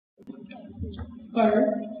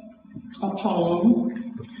First, a poem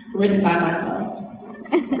written by myself.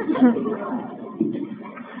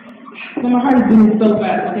 So my heart is beating so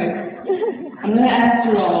fast, okay? I'm going to ask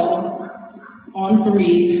you all on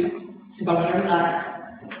three, because I want to relax,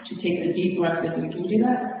 to take a deep breath with me. Can you do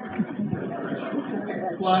that? Okay.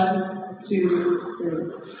 1, 2, 3.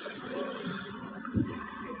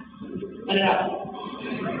 Let it out.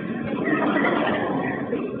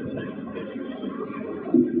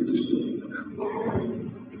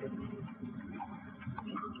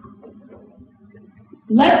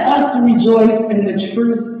 Let us rejoice in the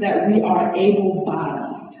truth that we are able-bodied.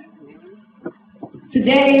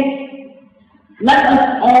 Today, let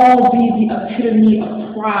us all be the epitome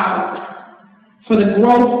of proud for the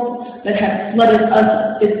growth that has flooded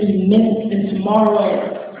us is immense, and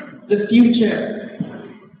tomorrow, the future,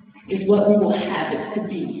 is what we will have it to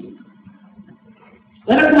be.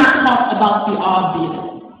 Let us not talk about the obvious,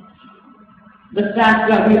 the fact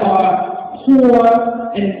that we are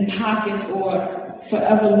poor in pockets or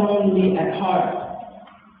forever lonely at heart.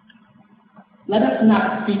 Let us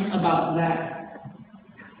not speak about that.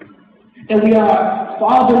 That we are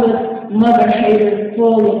fatherless, mother-haters,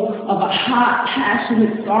 full of a hot,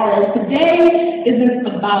 passionate sorrow. Today isn't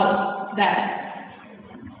about that.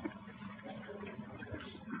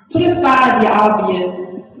 Put aside the obvious,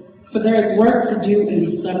 for there is work to do in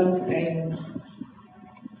these subtle things.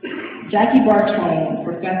 Jackie Bartone,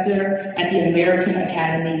 professor at the American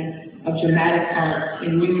Academy of Dramatic Arts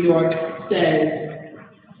in New York, says,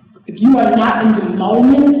 if you are not in the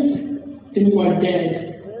moment, then you are dead.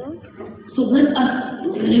 So let us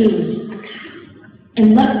live,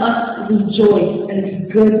 and let us rejoice in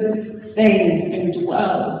these good things and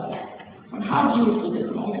dwell on how beautiful this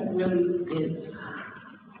moment really is.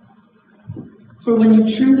 For when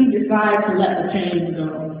you truly decide to let the pain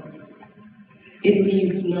go, it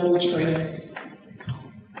leaves no trace.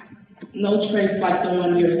 No trace like the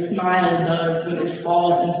one your smile does when it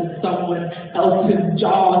falls into someone else's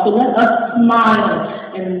jaw. So let us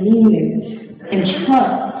smile and mean it and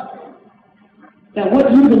trust that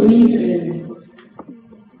what you believe in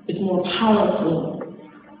is more powerful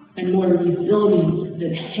and more resilient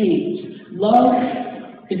than hate. Love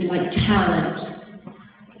is like talent.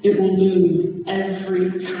 It will lose every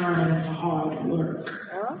time for hard work.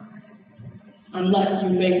 Unless you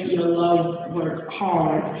make your love work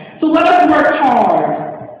hard. So let us work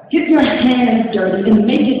hard. Get your hands dirty and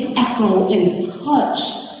make it echo and touch.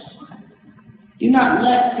 Do not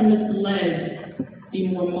let the misled be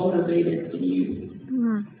more motivated than you.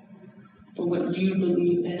 For what you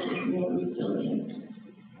believe in is more resilient.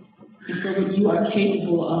 And for what you are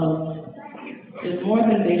capable of is more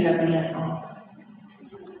than they have met on.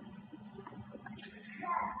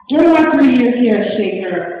 During my 3 years here at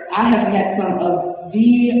Shaker, I have met some of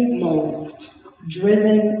the most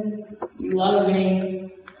driven, loving,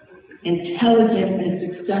 intelligent,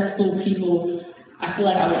 and successful people I feel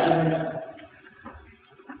like I would ever know.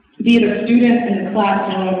 Be it a student in the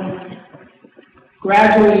classroom,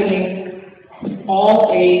 graduating with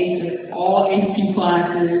all A's and all AP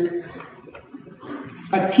classes,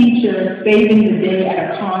 a teacher saving the day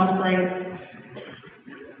at a conference,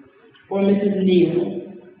 or Mrs. Neal,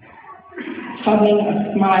 tugging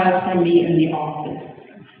a smile from me in the office.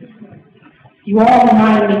 You all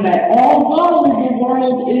remind me that although the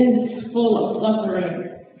world is full of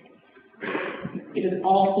suffering, it is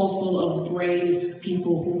also full of brave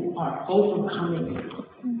people who are overcoming it.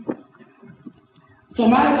 So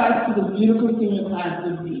my advice to the beautiful senior class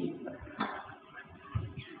would be,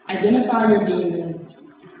 identify your demons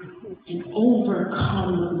and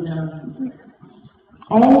overcome them.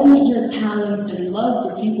 Own your talents and love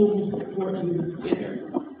the people who support you with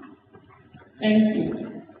vigor. Thank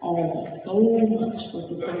you all so much for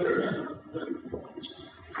supporting us.